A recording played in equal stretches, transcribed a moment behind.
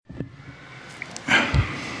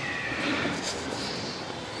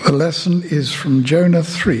The lesson is from Jonah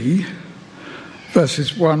 3,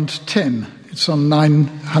 verses 1 to 10. It's on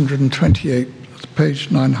 928,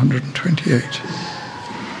 page 928.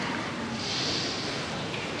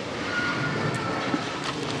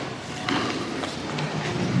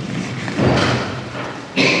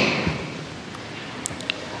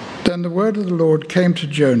 Then the word of the Lord came to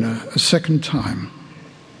Jonah a second time.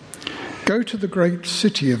 Go to the great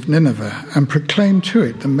city of Nineveh and proclaim to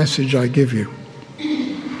it the message I give you.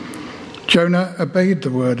 Jonah obeyed the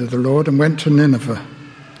word of the Lord and went to Nineveh.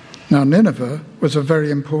 Now Nineveh was a very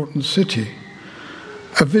important city.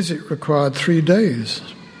 A visit required 3 days.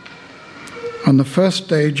 On the first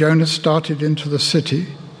day, Jonah started into the city.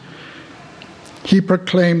 He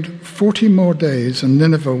proclaimed 40 more days and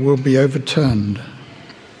Nineveh will be overturned.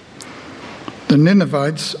 The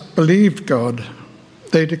Ninevites believed God.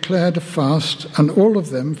 They declared a fast, and all of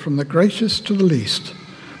them, from the greatest to the least,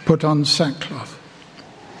 put on sackcloth.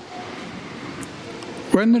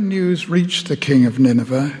 When the news reached the king of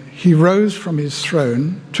Nineveh, he rose from his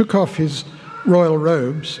throne, took off his royal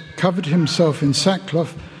robes, covered himself in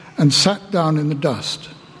sackcloth, and sat down in the dust.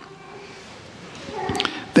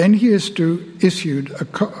 Then he issued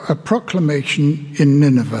a proclamation in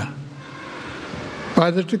Nineveh.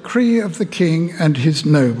 By the decree of the king and his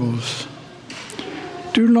nobles,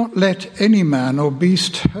 do not let any man or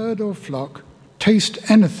beast, herd or flock taste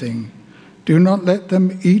anything. Do not let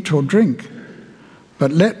them eat or drink,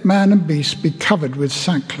 but let man and beast be covered with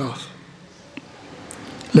sackcloth.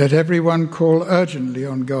 Let everyone call urgently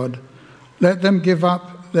on God. Let them give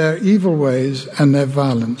up their evil ways and their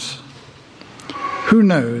violence. Who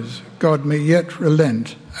knows, God may yet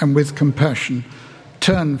relent and with compassion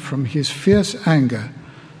turn from his fierce anger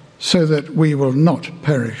so that we will not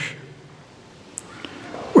perish.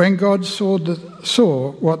 When God saw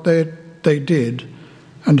what they did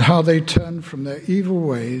and how they turned from their evil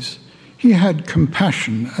ways, he had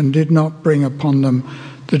compassion and did not bring upon them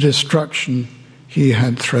the destruction he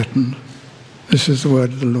had threatened. This is the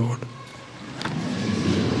word of the Lord.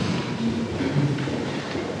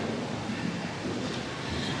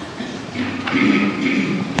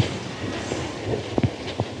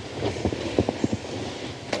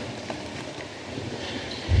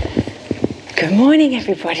 Good morning,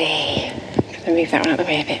 everybody. I'm going to move that one out of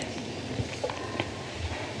the way a bit.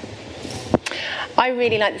 I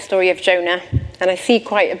really like the story of Jonah, and I see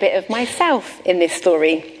quite a bit of myself in this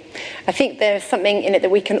story. I think there's something in it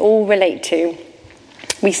that we can all relate to.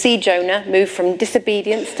 We see Jonah move from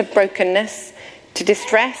disobedience to brokenness, to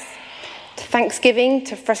distress, to thanksgiving,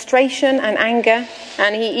 to frustration and anger,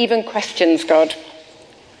 and he even questions God.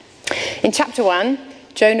 In chapter 1,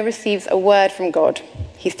 Jonah receives a word from God.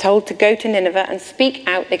 He's told to go to Nineveh and speak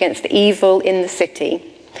out against the evil in the city.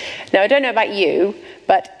 Now, I don't know about you,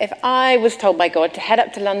 but if I was told by God to head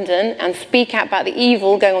up to London and speak out about the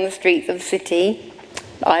evil going on the streets of the city,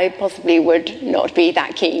 I possibly would not be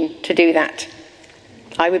that keen to do that.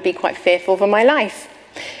 I would be quite fearful for my life.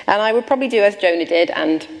 And I would probably do as Jonah did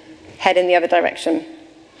and head in the other direction.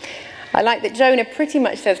 I like that Jonah pretty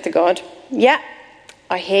much says to God, yeah,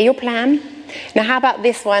 I hear your plan. Now how about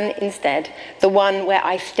this one instead? The one where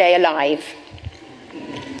I stay alive.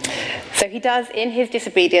 So he does, in his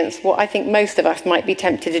disobedience, what I think most of us might be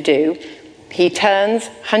tempted to do. He turns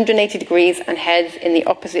 180 degrees and heads in the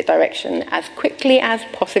opposite direction as quickly as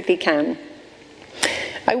possibly can.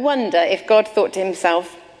 I wonder if God thought to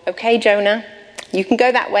himself, okay, Jonah, you can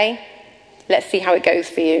go that way. Let's see how it goes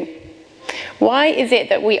for you. Why is it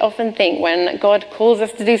that we often think when God calls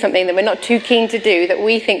us to do something that we're not too keen to do, that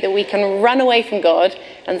we think that we can run away from God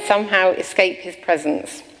and somehow escape his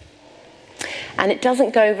presence? And it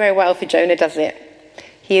doesn't go very well for Jonah, does it?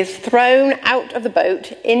 He is thrown out of the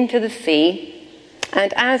boat into the sea,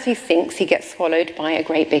 and as he sinks, he gets swallowed by a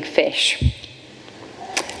great big fish.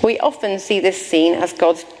 We often see this scene as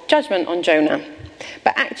God's judgment on Jonah,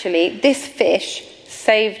 but actually this fish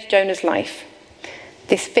saved Jonah's life.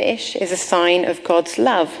 This fish is a sign of God's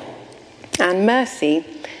love and mercy,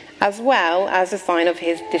 as well as a sign of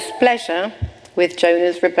his displeasure with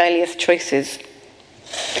Jonah's rebellious choices.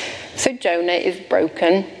 So Jonah is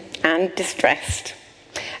broken and distressed.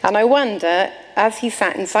 And I wonder, as he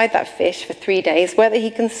sat inside that fish for 3 days, whether he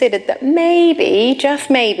considered that maybe, just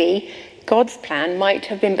maybe, God's plan might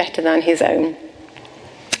have been better than his own.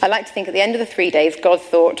 I like to think at the end of the 3 days, God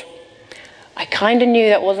thought, I kind of knew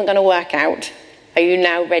that wasn't going to work out. Are you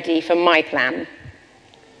now ready for my plan?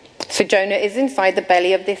 So Jonah is inside the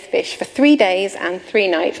belly of this fish for 3 days and 3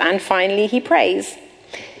 nights, and finally he prays.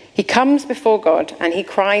 He comes before God and he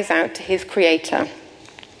cries out to his creator.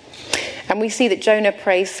 And we see that Jonah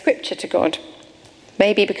prays scripture to God,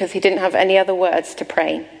 maybe because he didn't have any other words to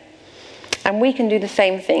pray. And we can do the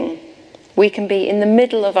same thing. We can be in the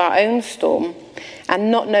middle of our own storm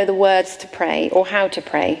and not know the words to pray or how to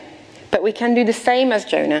pray. But we can do the same as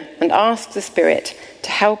Jonah and ask the Spirit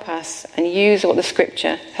to help us and use what the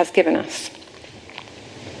Scripture has given us.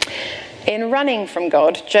 In running from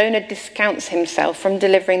God, Jonah discounts himself from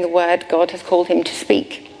delivering the word God has called him to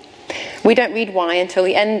speak. We don't read why until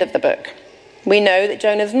the end of the book. We know that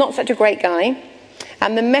Jonah's not such a great guy,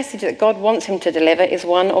 and the message that God wants him to deliver is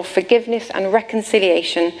one of forgiveness and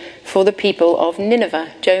reconciliation for the people of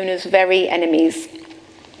Nineveh, Jonah's very enemies.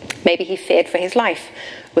 Maybe he feared for his life,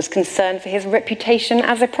 was concerned for his reputation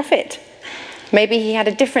as a prophet. Maybe he had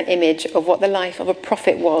a different image of what the life of a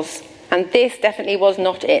prophet was, and this definitely was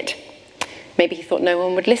not it. Maybe he thought no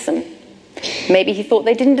one would listen. Maybe he thought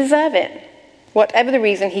they didn't deserve it. Whatever the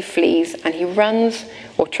reason, he flees and he runs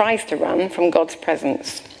or tries to run from God's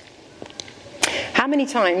presence. How many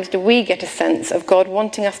times do we get a sense of God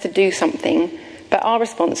wanting us to do something, but our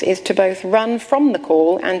response is to both run from the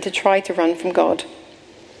call and to try to run from God?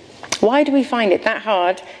 Why do we find it that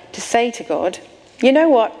hard to say to God, you know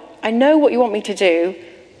what, I know what you want me to do,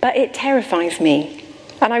 but it terrifies me,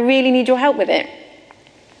 and I really need your help with it?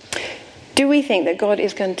 Do we think that God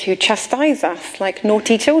is going to chastise us like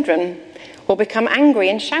naughty children, or become angry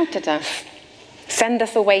and shout at us, send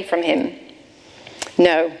us away from him?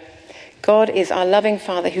 No. God is our loving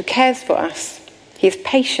Father who cares for us. He is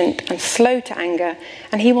patient and slow to anger,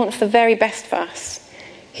 and he wants the very best for us.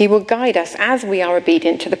 He will guide us as we are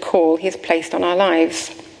obedient to the call he has placed on our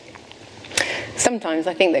lives. Sometimes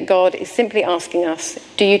I think that God is simply asking us,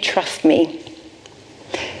 do you trust me?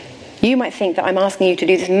 You might think that I'm asking you to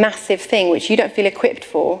do this massive thing which you don't feel equipped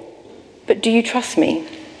for, but do you trust me?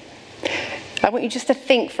 I want you just to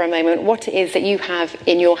think for a moment what it is that you have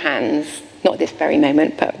in your hands. Not this very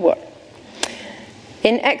moment, but what?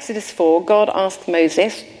 In Exodus 4, God asked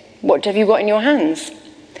Moses, what have you got in your hands?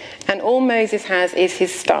 And all Moses has is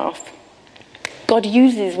his staff. God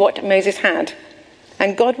uses what Moses had,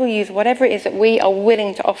 and God will use whatever it is that we are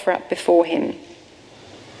willing to offer up before him.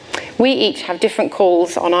 We each have different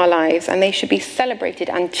calls on our lives, and they should be celebrated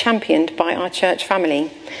and championed by our church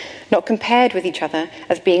family, not compared with each other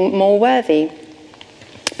as being more worthy.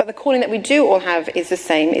 But the calling that we do all have is the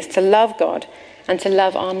same, is to love God and to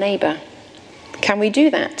love our neighbour. Can we do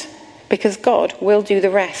that? Because God will do the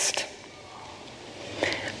rest.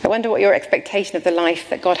 I wonder what your expectation of the life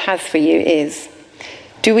that God has for you is.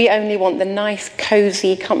 Do we only want the nice,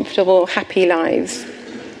 cosy, comfortable, happy lives?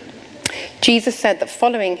 Jesus said that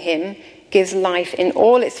following him gives life in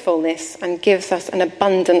all its fullness and gives us an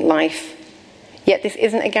abundant life. Yet this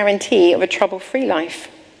isn't a guarantee of a trouble-free life.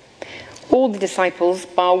 All the disciples,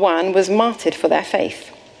 bar one, was martyred for their faith.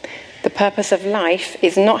 The purpose of life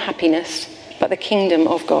is not happiness, but the kingdom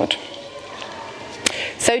of God.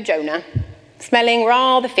 So Jonah, smelling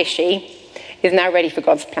rather fishy, is now ready for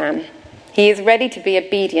God's plan. He is ready to be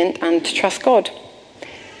obedient and to trust God.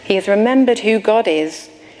 He has remembered who God is,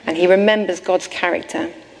 and he remembers God's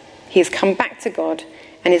character. He has come back to God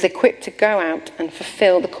and is equipped to go out and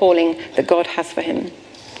fulfill the calling that God has for him.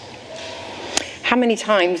 How many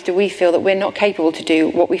times do we feel that we're not capable to do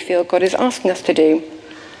what we feel God is asking us to do?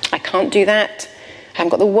 I can't do that. I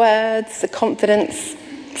haven't got the words, the confidence.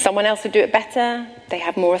 Someone else would do it better. They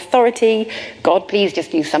have more authority. God, please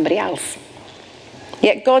just use somebody else.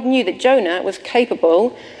 Yet God knew that Jonah was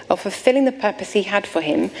capable of fulfilling the purpose he had for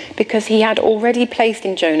him because he had already placed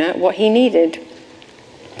in Jonah what he needed.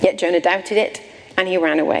 Yet Jonah doubted it and he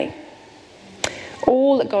ran away.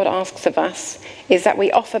 All that God asks of us is that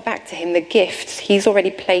we offer back to him the gifts he's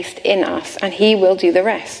already placed in us, and he will do the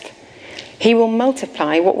rest. He will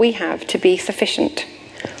multiply what we have to be sufficient.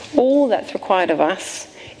 All that's required of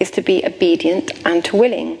us is to be obedient and to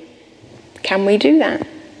willing. Can we do that?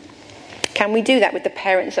 Can we do that with the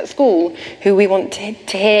parents at school who we want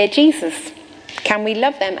to hear Jesus? Can we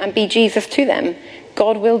love them and be Jesus to them?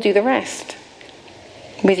 God will do the rest.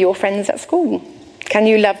 With your friends at school, can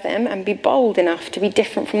you love them and be bold enough to be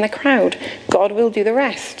different from the crowd? God will do the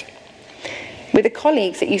rest. With the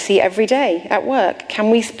colleagues that you see every day at work, can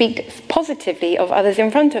we speak positively of others in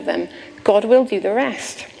front of them? God will do the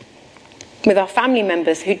rest. With our family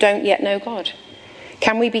members who don't yet know God,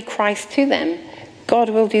 can we be Christ to them? God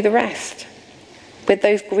will do the rest. With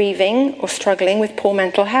those grieving or struggling with poor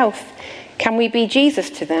mental health, can we be Jesus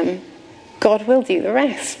to them? God will do the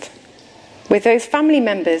rest. With those family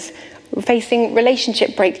members facing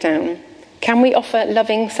relationship breakdown, can we offer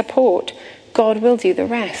loving support? God will do the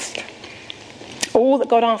rest. All that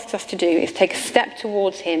God asks us to do is take a step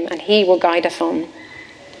towards him, and he will guide us on.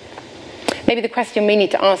 Maybe the question we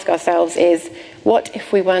need to ask ourselves is, what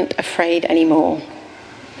if we weren't afraid anymore?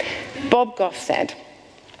 Bob Goff said,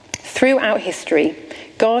 "Throughout history,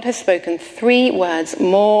 God has spoken 3 words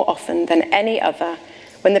more often than any other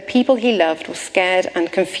when the people he loved were scared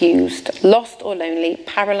and confused, lost or lonely,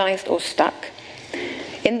 paralyzed or stuck.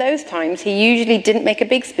 In those times, he usually didn't make a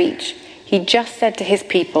big speech. He just said to his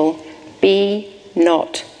people, 'Be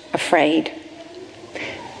not afraid.'"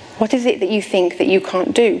 What is it that you think that you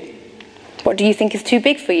can't do? What do you think is too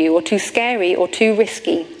big for you, or too scary, or too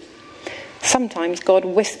risky? Sometimes God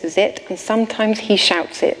whispers it, and sometimes he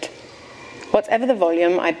shouts it. Whatever the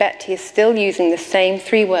volume, I bet he is still using the same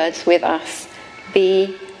 3 words with us.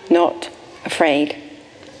 Be not afraid.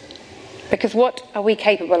 Because what are we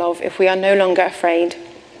capable of if we are no longer afraid?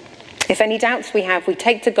 If any doubts we have, we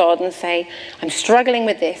take to God and say, "I'm struggling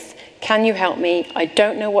with this. Can you help me? I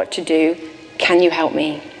don't know what to do. Can you help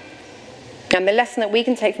me?" And the lesson that we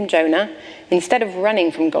can take from Jonah, instead of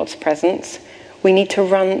running from God's presence, we need to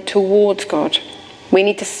run towards God. We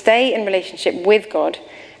need to stay in relationship with God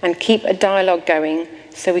and keep a dialogue going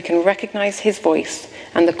so we can recognize his voice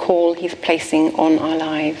and the call he's placing on our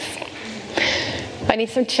lives. I need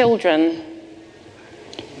some children.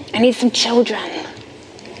 Can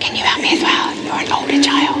you help me as well? You're an older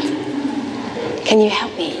child. Can you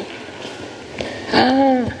help me?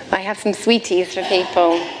 I have some sweeties for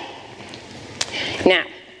people. Now,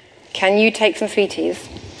 can you take some sweeties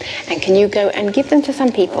and can you go and give them to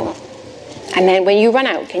some people? And then when you run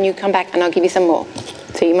out, can you come back and I'll give you some more?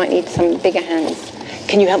 So you might need some bigger hands.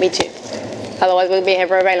 Can you help me too? Otherwise we'll be here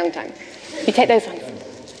for a very long time. You take those ones.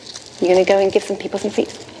 You're going to go and give some people some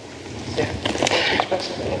sweets? Yeah.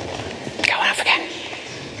 Go on, off again.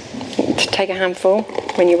 Take a handful.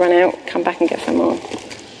 When you run out, come back and get some more.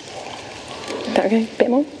 Is that okay? A bit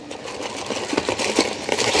more?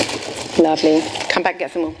 Lovely. Come back and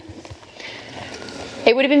get some more.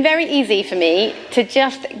 It would have been very easy for me to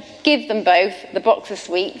just give them both the box of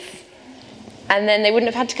sweets and then they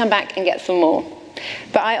wouldn't have had to come back and get some more.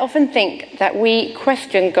 But I often think that we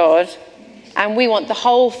question God and we want the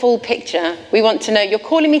whole full picture. We want to know, you're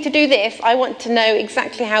calling me to do this, I want to know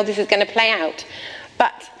exactly how this is going to play out.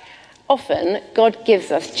 But often God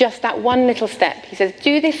gives us just that one little step. He says,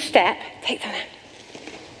 do this step, take them.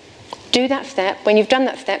 Do that step. When you've done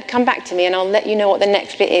that step, come back to me and I'll let you know what the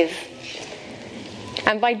next bit is.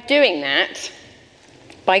 And by doing that,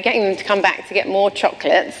 by getting them to come back to get more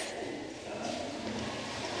chocolates,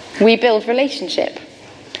 we build relationship.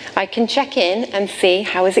 I can check in and see,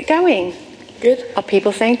 how is it going? Good. Are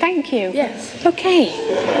people saying thank you? Yes. Okay.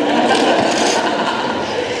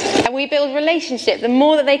 And we build relationship. The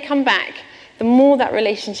more that they come back, the more that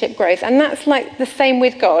relationship grows. And that's like the same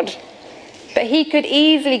with God. But he could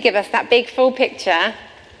easily give us that big full picture.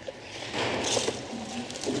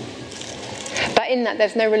 But in that,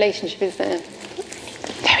 there's no relationship, is there?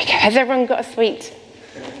 There we go. Has everyone got a sweet?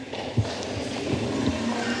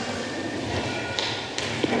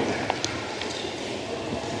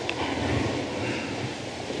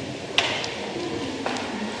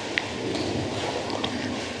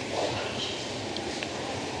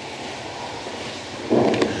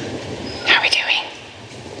 How are we doing?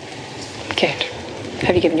 Good.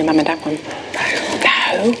 Have you given your mum and dad one?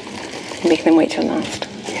 No. Make them wait till last.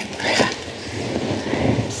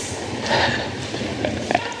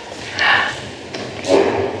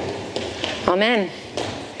 Amen.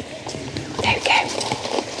 There we go.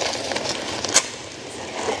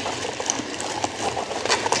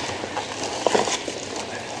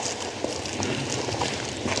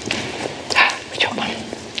 Which one?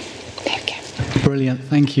 There we go. Brilliant.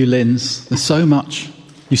 Thank you, Linz. There's so much.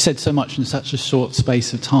 You said so much in such a short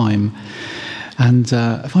space of time. And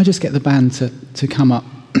if I just get the band to come up.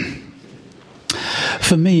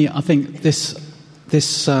 For me, I think this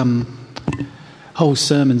whole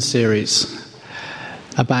sermon series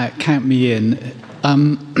about Count Me In,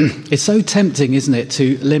 it's so tempting, isn't it,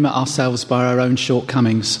 to limit ourselves by our own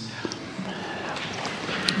shortcomings.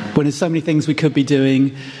 When there's so many things we could be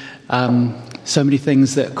doing, so many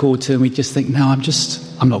things that are called to, and we just think, no,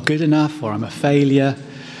 I'm not good enough, or I'm a failure.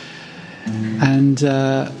 And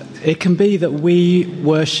it can be that we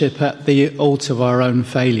worship at the altar of our own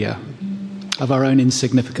failure, of our own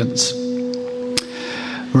insignificance,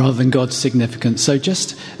 rather than God's significance. So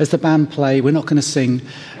just as the band play, we're not going to sing.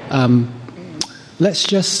 Let's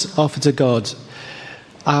just offer to God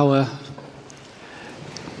the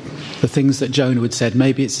things that Jonah would said.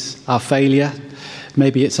 Maybe it's our failure,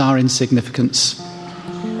 maybe it's our insignificance.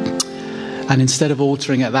 And instead of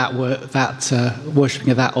worshipping at that altar, worship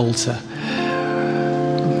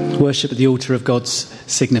at the altar of God's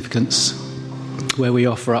significance, where we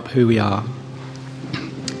offer up who we are.